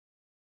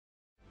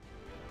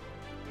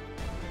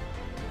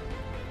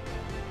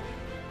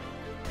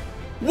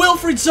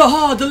Wilfried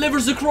Zaha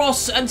delivers a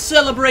cross and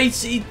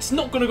celebrates. It's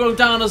not going to go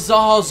down as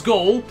Zaha's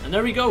goal. And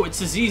there we go. It's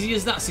as easy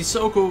as that.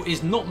 Sissoko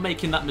is not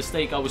making that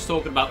mistake I was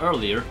talking about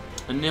earlier.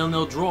 A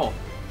 0-0 draw.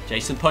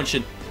 Jason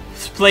Punchin.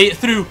 Play it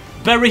through.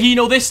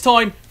 Berahino this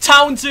time.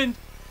 Townsend.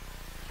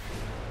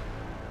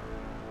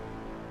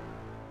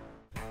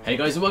 Hey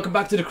guys, and welcome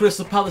back to the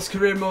Crystal Palace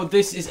Career Mode.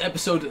 This is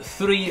episode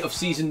 3 of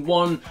season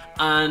 1,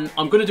 and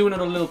I'm going to do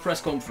another little press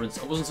conference.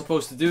 I wasn't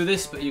supposed to do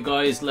this, but you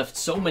guys left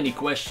so many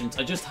questions.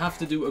 I just have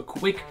to do a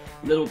quick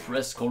little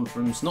press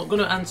conference. Not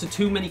going to answer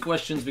too many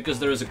questions because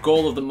there is a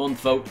goal of the month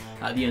vote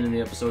at the end of the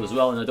episode as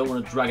well, and I don't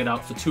want to drag it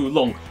out for too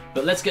long.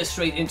 But let's get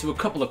straight into a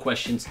couple of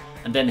questions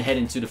and then head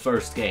into the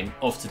first game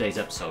of today's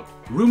episode.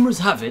 Rumours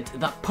have it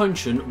that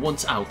Punchin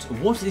wants out.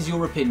 What is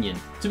your opinion?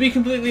 To be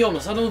completely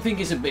honest, I don't think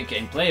he's a big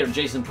game player.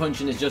 Jason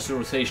Punchin is just a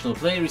rotational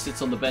player. He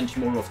sits on the bench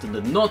more often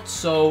than not,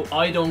 so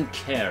I don't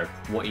care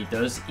what he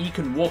does. He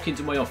can walk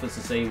into my office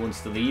and say he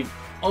wants to leave.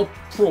 I'll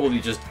probably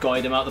just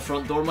guide him out the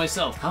front door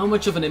myself. How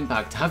much of an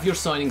impact have your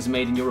signings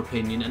made in your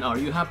opinion, and are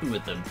you happy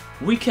with them?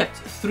 We kept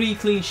 3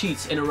 clean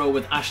sheets in a row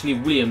with Ashley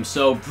Williams,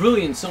 so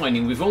brilliant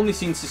signing. We've only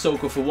seen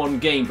Sissoko for 1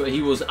 game, but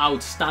he was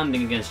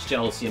outstanding against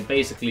Chelsea and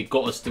basically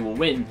got us to a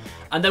win.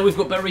 And then we've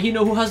got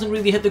Berahino, who hasn't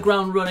really hit the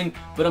ground running,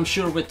 but I'm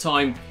sure with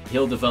time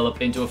he'll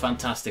develop into a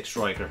fantastic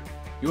striker.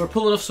 You are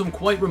pulling off some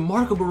quite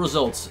remarkable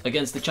results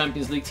against the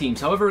Champions League teams.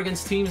 However,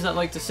 against teams that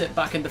like to sit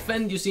back and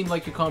defend, you seem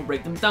like you can't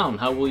break them down.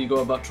 How will you go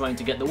about trying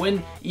to get the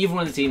win, even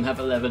when the team have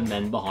 11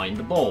 men behind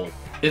the ball?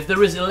 If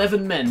there is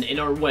 11 men in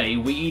our way,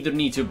 we either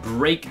need to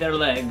break their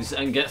legs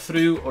and get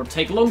through or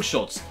take long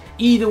shots.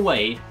 Either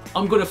way,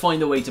 I'm going to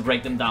find a way to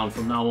break them down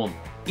from now on.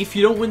 If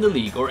you don't win the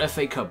league or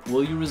FA Cup,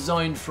 will you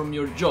resign from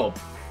your job?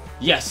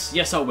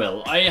 Yes, I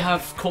will. I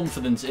have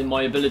confidence in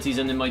my abilities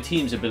and in my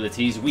team's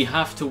abilities. We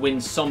have to win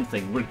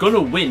something. We're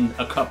gonna win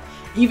a cup.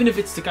 Even if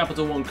it's the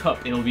Capital One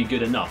Cup, it'll be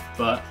good enough.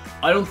 But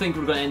I don't think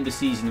we're gonna end the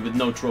season with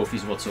no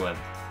trophies whatsoever.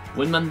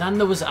 When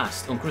Mandanda was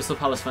asked on Crystal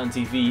Palace Fan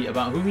TV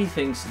about who he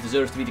thinks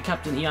deserves to be the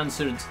captain, he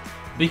answered,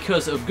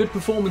 "Because of good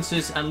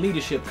performances and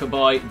leadership,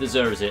 Cabaye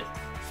deserves it."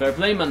 Fair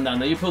play,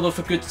 Mandanda. You pulled off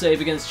a good save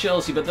against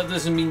Chelsea, but that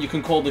doesn't mean you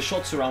can call the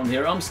shots around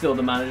here. I'm still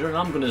the manager, and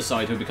I'm going to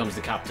decide who becomes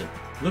the captain.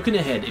 Looking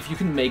ahead, if you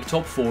can make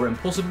top 4 and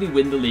possibly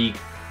win the league,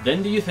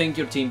 then do you think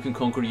your team can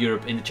conquer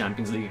Europe in the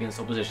Champions League against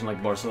opposition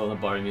like Barcelona,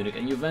 Bayern Munich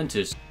and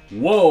Juventus?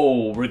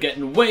 Whoa, we're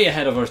getting way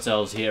ahead of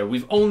ourselves here.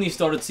 We've only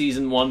started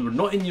season 1, we're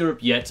not in Europe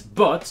yet,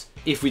 but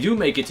if we do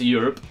make it to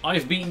Europe,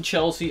 I've beaten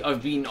Chelsea,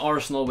 I've beaten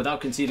Arsenal without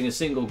conceding a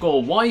single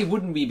goal. Why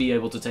wouldn't we be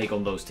able to take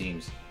on those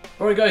teams?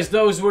 Alright guys,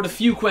 those were the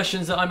few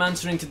questions that I'm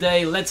answering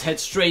today. Let's head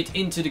straight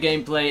into the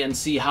gameplay and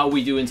see how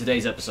we do in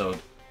today's episode.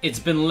 It's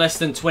been less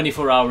than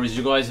 24 hours,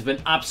 you guys have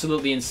been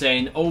absolutely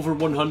insane. Over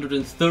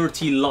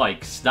 130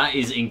 likes, that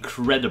is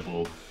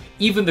incredible.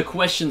 Even the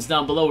questions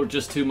down below are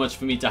just too much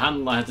for me to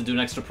handle. I had to do an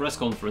extra press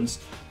conference,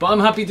 but I'm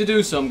happy to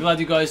do so. I'm glad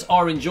you guys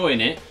are enjoying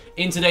it.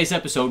 In today's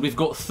episode, we've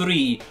got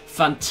 3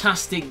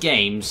 fantastic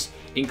games,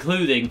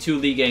 including 2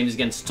 league games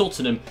against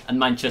Tottenham and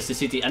Manchester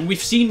City. And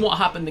we've seen what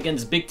happened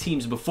against big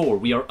teams before.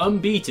 We are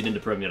unbeaten in the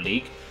Premier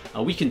League,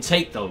 and we can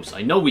take those.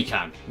 I know we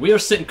can. We are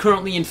sitting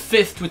currently in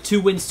 5th with 2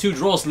 wins, 2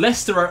 draws.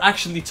 Leicester are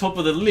actually top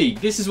of the league.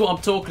 This is what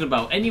I'm talking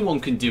about. Anyone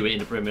can do it in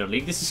the Premier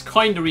League. This is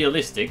kind of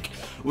realistic.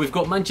 We've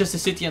got Manchester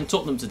City and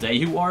Tottenham today,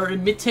 who are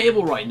in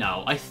mid-table right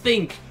now.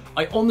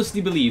 I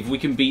honestly believe we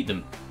can beat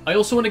them. I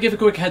also want to give a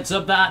quick heads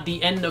up that at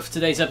the end of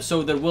today's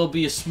episode there will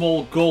be a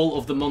small goal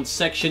of the month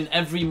section.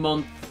 Every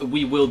month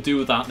we will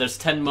do that. There's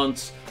 10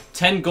 months.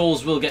 10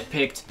 goals will get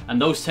picked,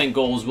 and those 10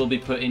 goals will be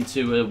put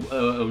into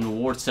an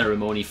award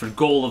ceremony for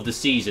goal of the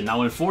season.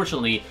 Now,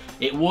 unfortunately,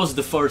 it was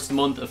the first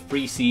month of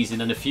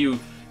pre-season and a few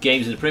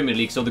games in the Premier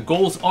League, so the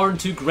goals aren't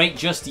too great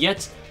just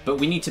yet, but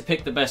we need to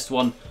pick the best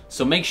one,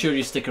 so make sure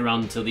you stick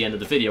around until the end of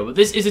the video. But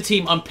this is a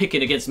team I'm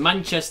picking against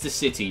Manchester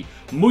City.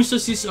 Moussa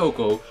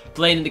Sissoko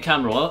playing in the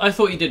camera. I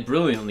thought he did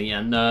brilliantly,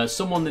 and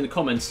someone in the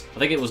comments, I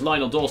think it was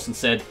Lionel Dawson,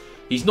 said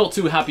he's not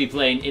too happy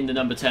playing in the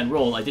number 10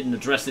 role. I didn't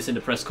address this in the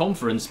press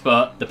conference,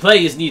 but the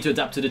players need to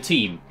adapt to the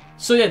team.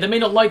 So yeah, they may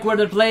not like where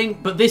they're playing,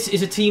 but this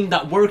is a team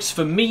that works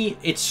for me.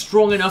 It's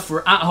strong enough.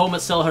 We're at home at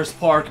Selhurst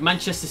Park.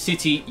 Manchester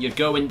City, you're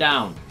going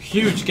down.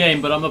 Huge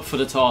game, but I'm up for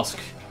the task.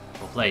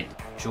 Well played.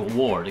 Joel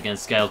Ward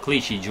against Gael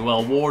Clichy.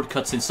 Joel Ward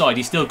cuts inside.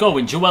 He's still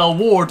going. Joel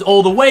Ward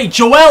all the way.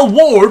 Joel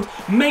Ward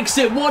makes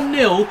it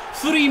 1-0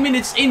 3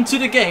 minutes into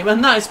the game,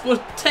 and that is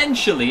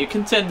potentially a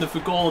contender for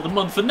goal of the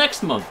month for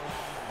next month.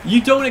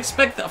 You don't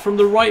expect that from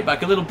the right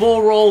back. A little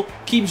ball roll,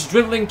 keeps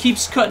dribbling,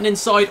 keeps cutting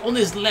inside. On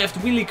his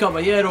left, Willy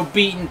Caballero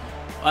beaten.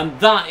 And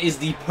that is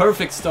the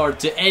perfect start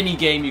to any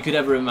game you could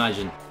ever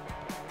imagine.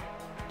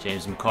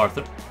 James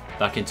McArthur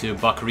back into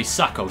Bakary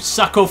Sakho.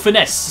 Sakho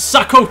finesse.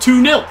 Sakho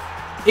 2-0.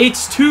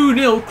 It's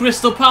 2-0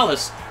 Crystal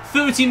Palace.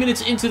 30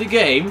 minutes into the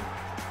game.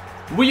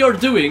 We are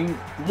doing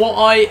what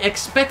I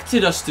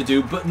expected us to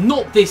do, but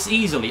not this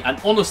easily.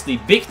 And honestly,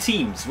 big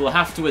teams will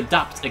have to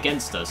adapt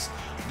against us.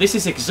 This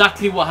is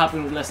exactly what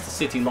happened with Leicester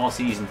City last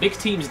season. Big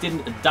teams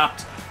didn't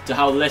adapt to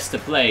how Leicester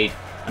played,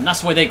 And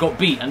that's why they got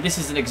beat. And this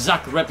is an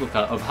exact replica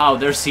of how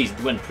their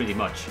season went, pretty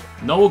much.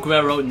 No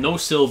Aguero, no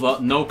Silva,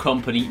 no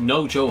Company,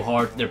 no Joe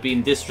Hart. They're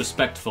being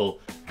disrespectful.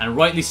 And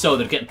rightly so,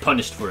 they're getting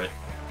punished for it.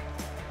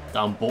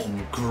 Down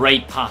bottom,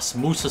 great pass.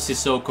 Musa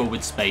Sissoko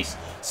with space.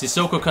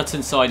 Sissoko cuts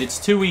inside, it's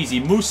too easy.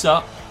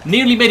 Musa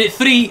nearly made it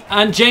 3,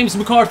 and James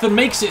MacArthur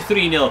makes it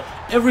 3-0.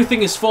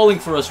 Everything is falling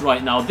for us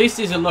right now. This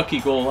is a lucky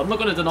goal, I'm not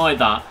going to deny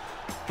that.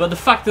 But the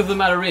fact of the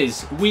matter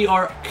is, we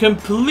are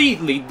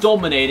completely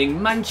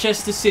dominating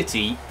Manchester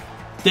City.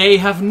 They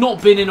have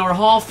not been in our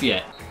half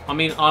yet. I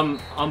mean, I'm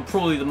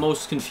probably the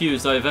most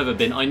confused I've ever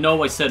been. I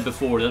know I said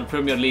before that the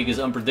Premier League is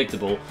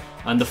unpredictable,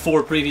 and the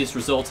 4 previous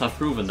results have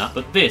proven that.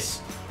 But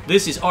this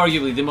is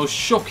arguably the most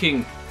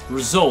shocking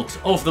result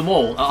of them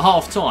all at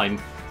half-time.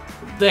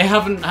 They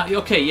haven't...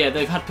 Okay, yeah,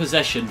 they've had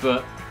possession,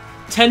 but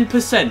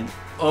 10%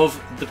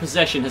 of the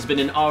possession has been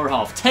in our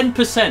half.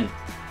 10%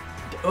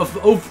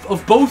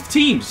 of both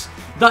teams.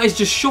 That is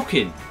just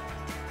shocking.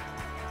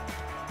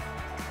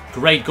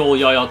 Great goal,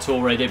 Yaya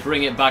Toure. They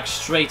bring it back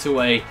straight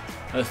away.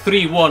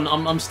 3-1.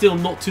 I'm still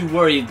not too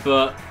worried,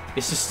 but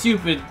it's a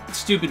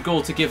stupid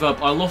goal to give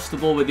up. I lost the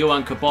ball with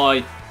Yohan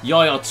Cabaye.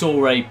 Yaya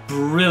Toure,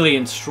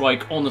 brilliant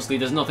strike. Honestly,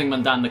 there's nothing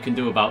Mandanda can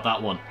do about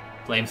that one.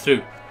 Play him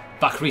through.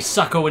 Bakary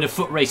Sakho in a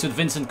foot race with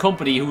Vincent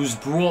Kompany, who's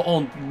brought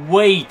on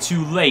way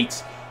too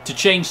late to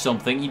change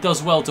something. He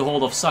does well to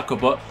hold off Sakho,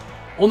 but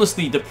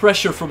honestly, the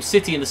pressure from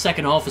City in the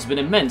second half has been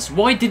immense.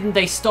 Why didn't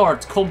they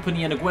start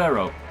Kompany and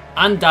Aguero?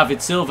 And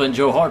David Silva and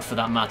Joe Hart, for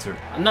that matter.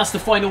 And that's the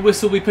final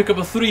whistle. We pick up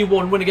a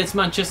 3-1 win against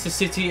Manchester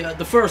City.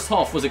 The first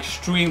half was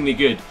extremely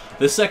good.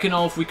 The second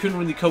half, we couldn't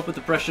really cope with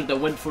the pressure that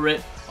went for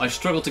it. I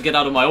struggled to get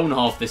out of my own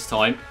half this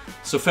time.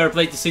 So fair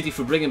play to City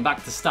for bringing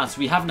back the stats.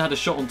 We haven't had a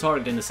shot on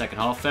target in the second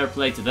half. Fair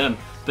play to them.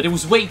 But it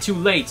was way too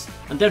late.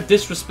 And their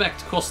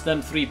disrespect cost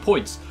them 3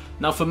 points.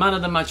 Now for man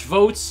of the match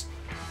votes,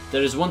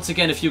 there is once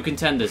again a few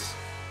contenders.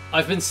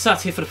 I've been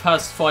sat here for the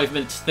past 5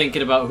 minutes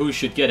thinking about who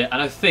should get it,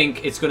 and I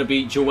think it's going to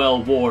be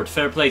Joel Ward.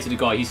 Fair play to the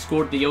guy. He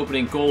scored the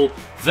opening goal,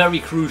 very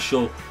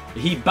crucial.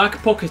 He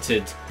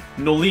back-pocketed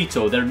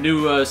Nolito, their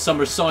new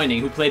summer signing,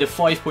 who played a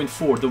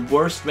 5.4, the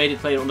worst rated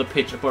player on the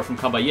pitch apart from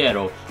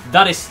Caballero.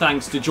 That is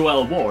thanks to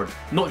Joel Ward.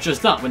 Not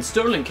just that, when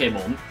Sterling came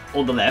on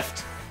the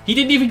left, he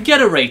didn't even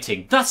get a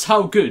rating. That's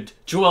how good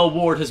Joel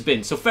Ward has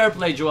been. So fair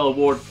play, Joel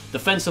Ward.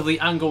 Defensively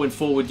and going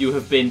forward, you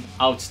have been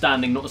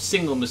outstanding. Not a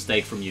single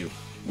mistake from you.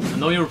 I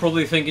know you were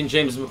probably thinking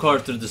James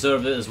MacArthur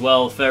deserved it as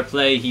well. Fair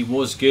play, he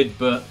was good,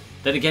 but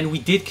then again, we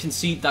did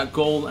concede that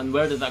goal, and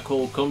where did that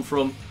goal come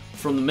from?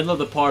 From the middle of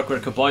the park where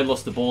Cabaye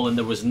lost the ball and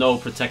there was no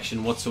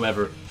protection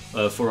whatsoever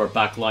for our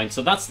back line.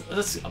 So that's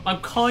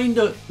I'm kind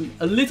of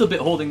a little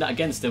bit holding that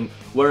against him,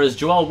 whereas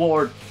Joel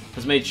Ward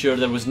has made sure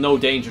there was no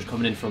danger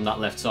coming in from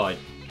that left side.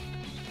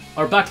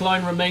 Our back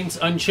line remains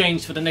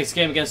unchanged for the next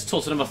game against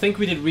Tottenham. I think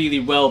we did really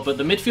well, but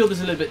the midfield is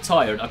a little bit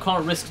tired. I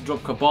can't risk to drop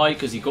Cabaye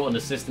because he got an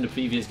assist in the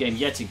previous game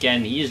yet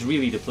again. He is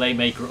really the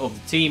playmaker of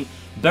the team.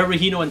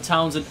 Berahino and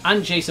Townsend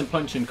and Jason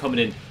Punchin coming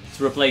in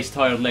to replace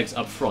tired legs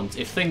up front.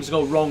 If things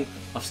go wrong,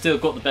 I've still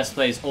got the best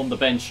players on the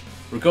bench.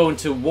 We're going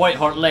to White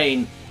Hart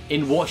Lane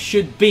in what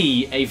should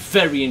be a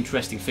very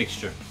interesting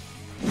fixture.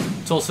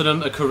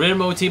 Tottenham, a career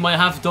mode team I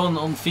have done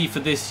on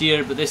FIFA this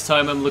year, but this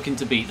time I'm looking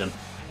to beat them.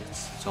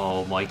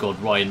 Oh my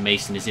god, Ryan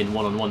Mason is in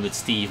one-on-one with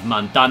Steve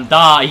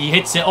Mandanda. He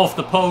hits it off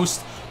the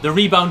post. The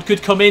rebound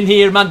could come in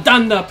here.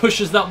 Mandanda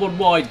pushes that one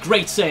wide.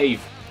 Great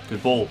save.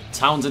 Good ball.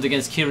 Townsend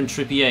against Kieran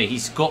Trippier.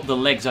 He's got the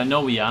legs, I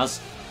know he has.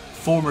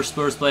 Former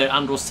Spurs player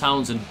Andros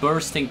Townsend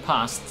bursting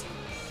past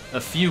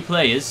a few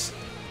players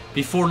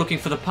before looking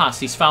for the pass.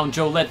 He's found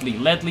Joe Ledley.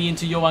 Ledley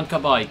into Yohan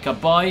Cabaye.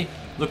 Cabaye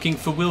looking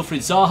for Wilfried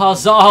Zaha.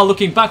 Zaha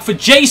looking back for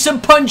Jason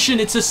Punchin.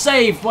 It's a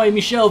save by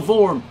Michel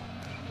Vorm.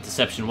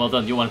 Interception. Well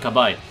done, Yohan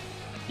Cabaye.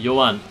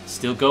 Yohan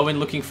still going,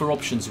 looking for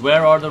options.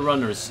 Where are the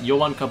runners?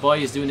 Yohan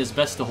Cabaye is doing his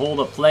best to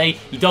hold up play.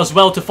 He does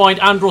well to find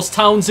Andros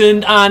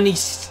Townsend, and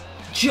he's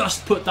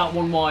just put that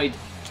one wide.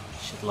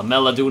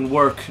 Lamela doing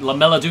work.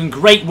 Lamela doing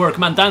great work.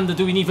 Mandanda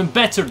doing even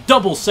better.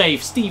 Double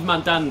save. Steve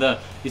Mandanda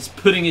is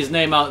putting his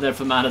name out there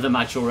for man of the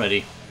match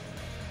already.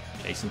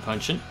 Jason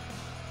Punchin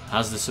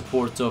has the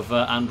support of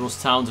Andros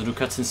Townsend, who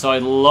cuts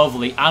inside.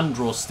 Lovely.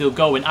 Andros still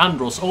going.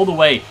 Andros all the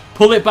way.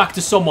 Pull it back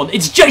to someone.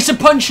 It's Jason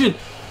Punchin!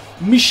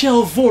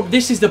 Michel Vorm.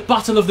 This is the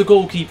battle of the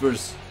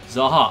goalkeepers.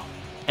 Zaha.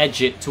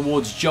 Edge it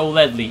towards Joe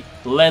Ledley.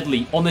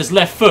 Ledley on his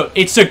left foot.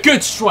 It's a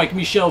good strike.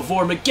 Michel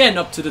Vorm again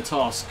up to the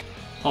task.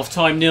 Half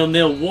time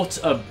 0-0. What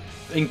a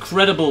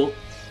incredible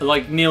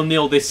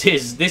 0-0 this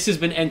is. This has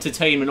been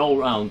entertainment all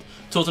round.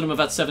 Tottenham have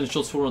had 7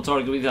 shots, 4 on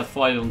target. We've had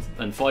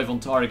 5 on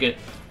target.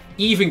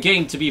 Even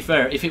game, to be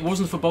fair. If it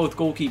wasn't for both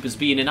goalkeepers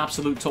being in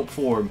absolute top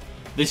form,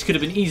 this could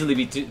have been easily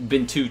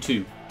been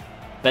 2-2.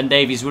 Ben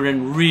Davies, we're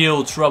in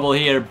real trouble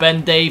here.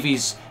 Ben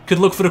Davies could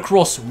look for the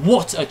cross.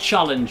 What a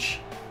challenge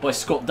by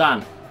Scott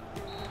Dan.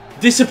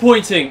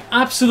 Disappointing,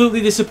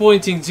 absolutely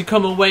disappointing to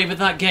come away with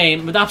that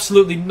game with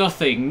absolutely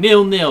nothing.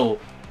 0-0.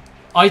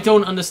 I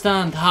don't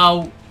understand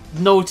how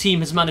no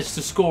team has managed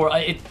to score.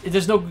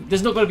 There's not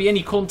going to be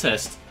any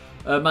contest.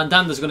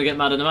 Mandanda's going to get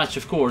mad in the match,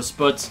 of course,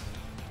 but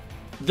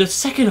the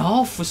second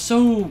half was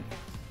so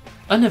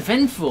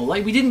uneventful.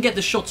 Like, we didn't get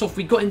the shots off,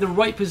 we got in the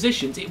right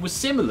positions. It was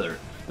similar.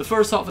 The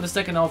first half and the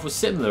second half was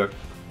similar.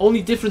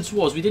 Only difference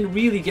was we didn't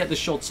really get the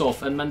shots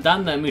off, and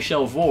Mandanda and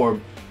Michel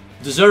Vorm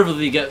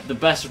deservedly get the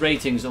best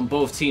ratings on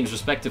both teams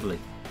respectively.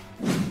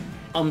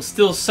 I'm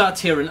still sat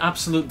here in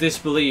absolute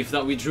disbelief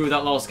that we drew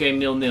that last game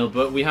 0-0,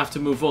 but we have to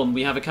move on.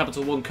 We have a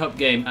Capital One Cup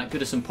game at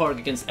Goodison Park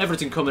against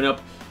Everton coming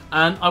up,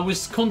 and I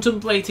was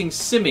contemplating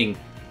simming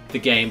the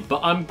game,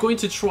 but I'm going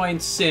to try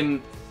and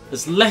sim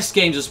as less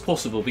games as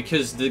possible,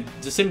 because the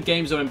sim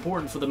games are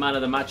important for the Man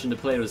of the Match and the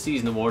Player of the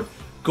Season award.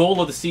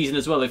 Goal of the season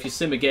as well. If you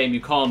sim a game,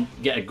 you can't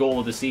get a Goal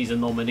of the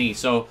Season nominee,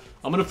 so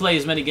I'm going to play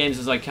as many games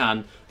as I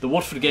can. The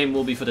Watford game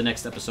will be for the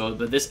next episode,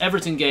 but this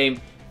Everton game,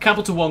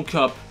 Capital One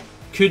Cup,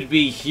 could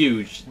be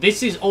huge.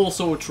 This is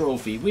also a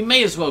trophy. We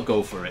may as well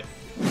go for it.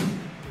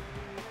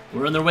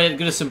 We're on their way at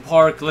Goodison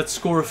Park. Let's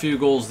score a few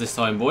goals this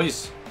time,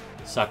 boys.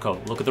 Sacco,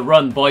 look at the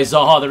run by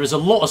Zaha. There is a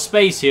lot of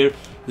space here.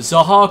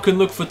 Zaha can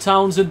look for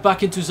Townsend.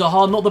 Back into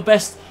Zaha. Not the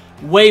best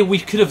way we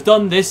could have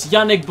done this.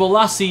 Yannick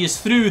Bolasie is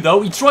through,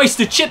 though. He tries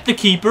to chip the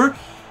keeper.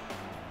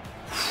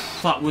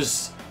 That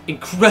was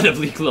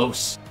incredibly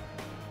close.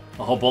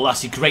 Oh,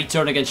 Bolasie, great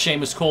turn against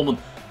Seamus Coleman.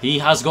 He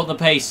has got the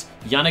pace.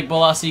 Yannick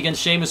Bolasie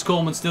against Seamus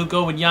Coleman. Still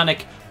going.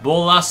 Yannick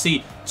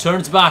Bolasie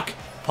turns back.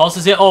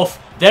 Passes it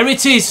off. There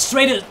it is.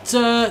 Straight at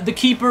the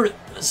keeper.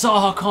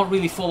 Zaha can't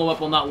really follow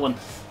up on that one.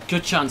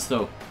 Good chance,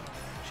 though.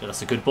 Sure,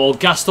 that's a good ball.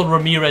 Gaston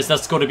Ramirez.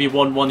 That's got to be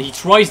 1-1. He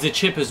tries the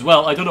chip as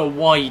well. I don't know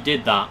why he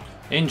did that.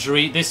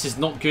 Injury. This is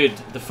not good.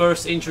 The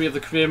first injury of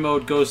the career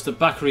mode goes to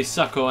Bakary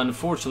Sacco. And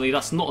unfortunately,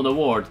 that's not an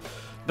award.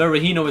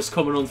 Berahino is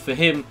coming on for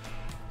him.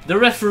 The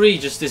referee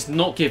just is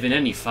not giving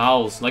any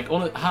fouls. Like,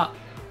 on a...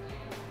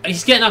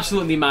 He's getting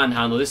absolutely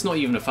manhandled. It's not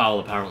even a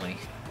foul, apparently.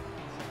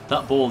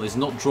 That ball is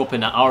not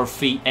dropping at our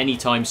feet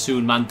anytime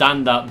soon.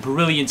 Mandanda,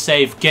 brilliant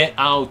save. Get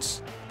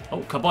out. Oh,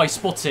 Kabay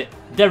spots it.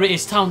 There it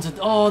is, Townsend.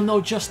 Oh, no,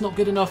 just not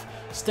good enough.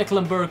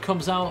 Stekelenburg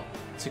comes out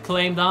to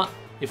claim that.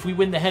 If we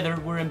win the header,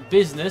 we're in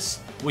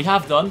business. We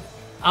have done.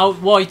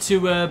 Out wide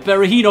to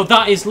Berahino.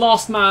 That is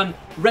last man.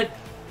 Red...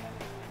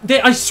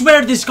 I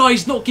swear this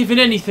guy's not giving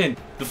anything.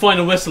 The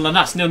final whistle, and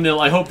that's 0-0.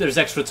 I hope there's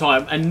extra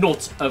time and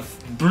not a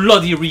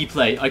bloody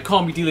replay. I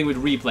can't be dealing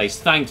with replays.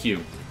 Thank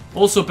you.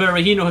 Also,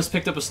 Berahino has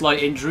picked up a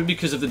slight injury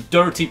because of the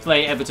dirty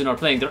play Everton are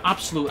playing. They're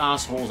absolute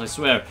assholes, I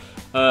swear.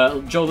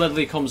 Joe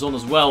Ledley comes on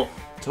as well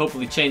to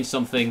hopefully change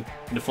something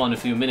in the final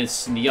few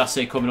minutes.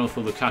 Niasse coming on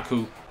for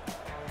Lukaku.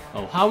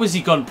 Oh, how has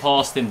he gone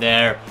past him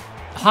there?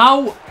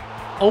 How?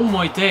 Oh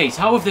my days.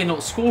 How have they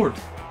not scored?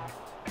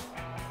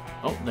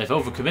 Oh, they've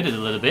overcommitted a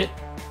little bit.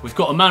 We've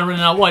got a man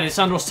running out wide. It's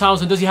Andros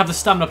Townsend. Does he have the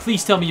stamina?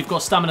 Please tell me you've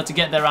got stamina to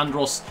get there,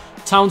 Andros.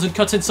 Townsend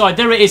cuts inside.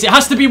 There it is. It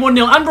has to be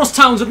 1-0. Andros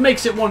Townsend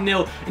makes it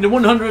 1-0 in the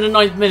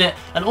 109th minute.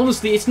 And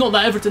honestly, it's not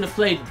that Everton have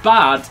played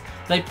bad.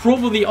 They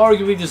probably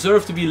arguably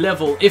deserve to be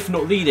level, if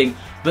not leading.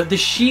 But the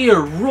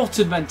sheer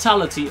rotten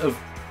mentality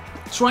of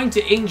trying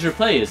to injure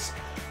players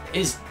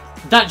is...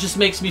 That just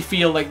makes me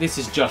feel like this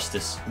is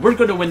justice. We're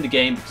going to win the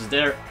game because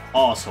they're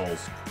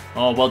assholes.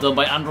 Oh, well done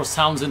by Andros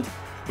Townsend.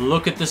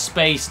 Look at the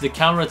space. The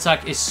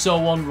counter-attack is so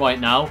on right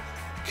now.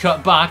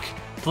 Cut back.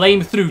 Play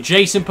him through.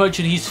 Jason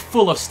Punchin, he's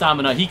full of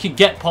stamina. He could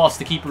get past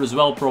the keeper as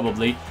well,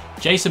 probably.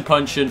 Jason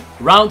Punchin.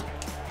 Round.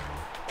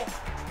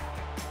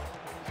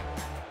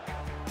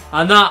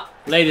 And that,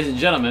 ladies and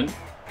gentlemen,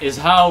 is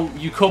how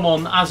you come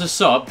on as a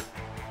sub,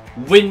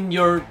 win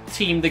your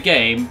team the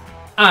game,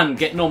 and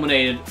get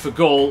nominated for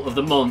Goal of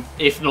the Month,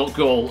 if not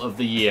Goal of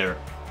the Year.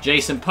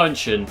 Jason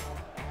Punchin,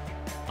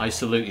 I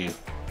salute you.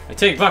 I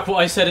take back what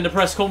I said in the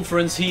press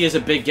conference, he is a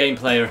big game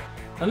player.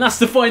 And that's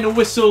the final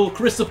whistle.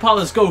 Crystal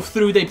Palace go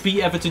through, they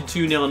beat Everton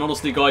 2-0, and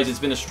honestly guys, it's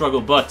been a struggle,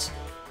 but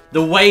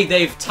the way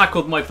they've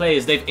tackled my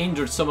players, they've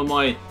injured some of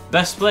my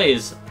best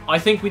players, I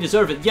think we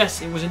deserve it.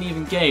 Yes, it was an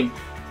even game.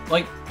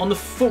 Like, on the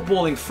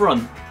footballing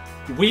front,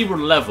 we were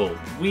level.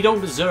 We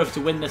don't deserve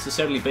to win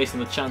necessarily based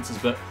on the chances,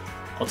 but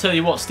I'll tell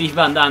you what, Steve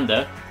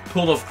Mandanda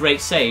pulled off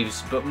great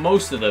saves, but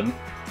most of them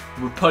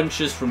were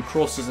punches from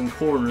crosses and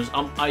corners.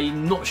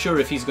 I'm not sure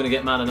if he's going to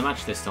get man of the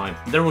match this time.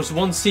 There was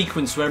one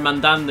sequence where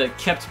Mandanda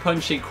kept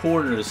punching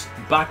corners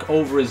back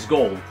over his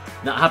goal.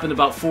 That happened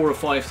about 4 or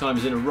 5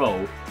 times in a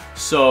row.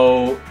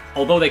 So,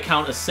 although they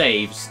count as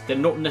saves, they're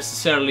not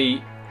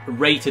necessarily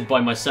rated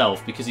by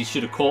myself because he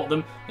should have caught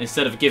them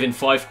instead of giving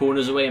 5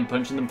 corners away and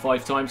punching them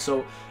 5 times.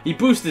 So, he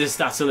boosted his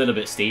stats a little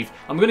bit, Steve.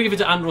 I'm going to give it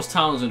to Andros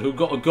Townsend, who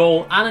got a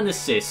goal and an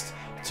assist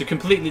to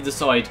completely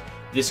decide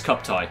this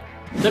cup tie.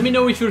 Let me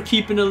know if you're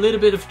keeping a little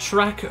bit of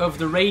track of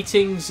the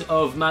ratings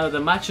of man of the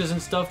matches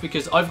and stuff,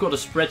 because I've got a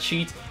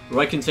spreadsheet where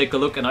I can take a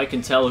look and I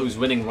can tell who's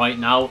winning right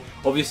now.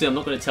 Obviously, I'm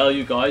not going to tell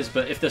you guys,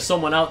 but if there's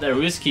someone out there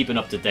who is keeping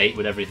up to date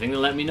with everything,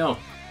 then let me know.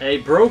 A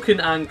broken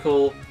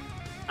ankle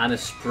and a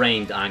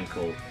sprained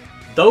ankle.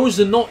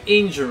 Those are not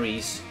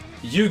injuries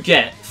you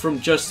get from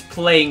just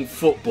playing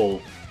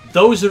football.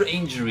 Those are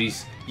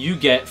injuries you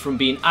get from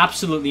being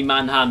absolutely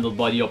manhandled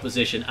by the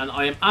opposition, and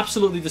I am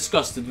absolutely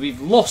disgusted.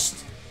 We've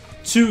lost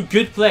 2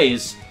 good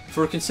players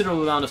for a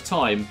considerable amount of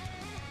time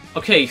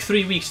Okay,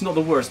 3 weeks, not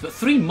the worst, but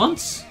 3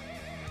 months?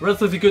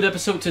 Relatively good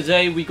episode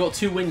today. We got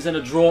 2 wins and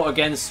a draw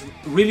against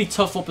really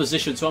tough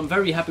opposition, so I'm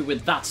very happy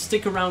with that.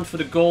 Stick around for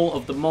the goal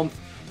of the month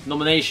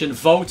nomination.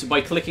 Vote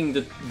by clicking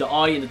the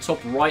eye in the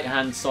top right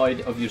hand side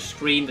of your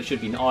screen. There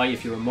should be an eye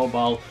if you're a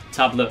mobile,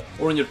 tablet,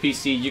 or on your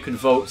PC. You can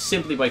vote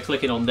simply by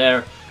clicking on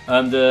there.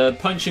 The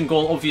punching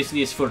goal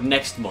obviously is for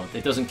next month.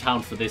 It doesn't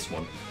count for this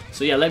one.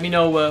 So yeah, let me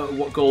know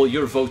what goal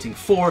you're voting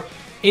for.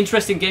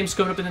 Interesting games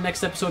coming up in the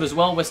next episode as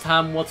well. West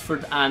Ham,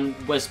 Watford and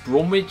West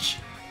Bromwich.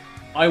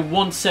 I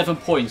want 7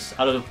 points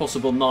out of a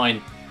possible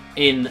 9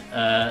 in in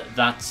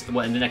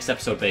the next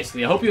episode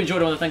basically. I hope you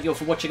enjoyed it. I want to thank you all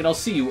for watching and I'll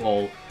see you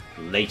all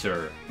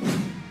later.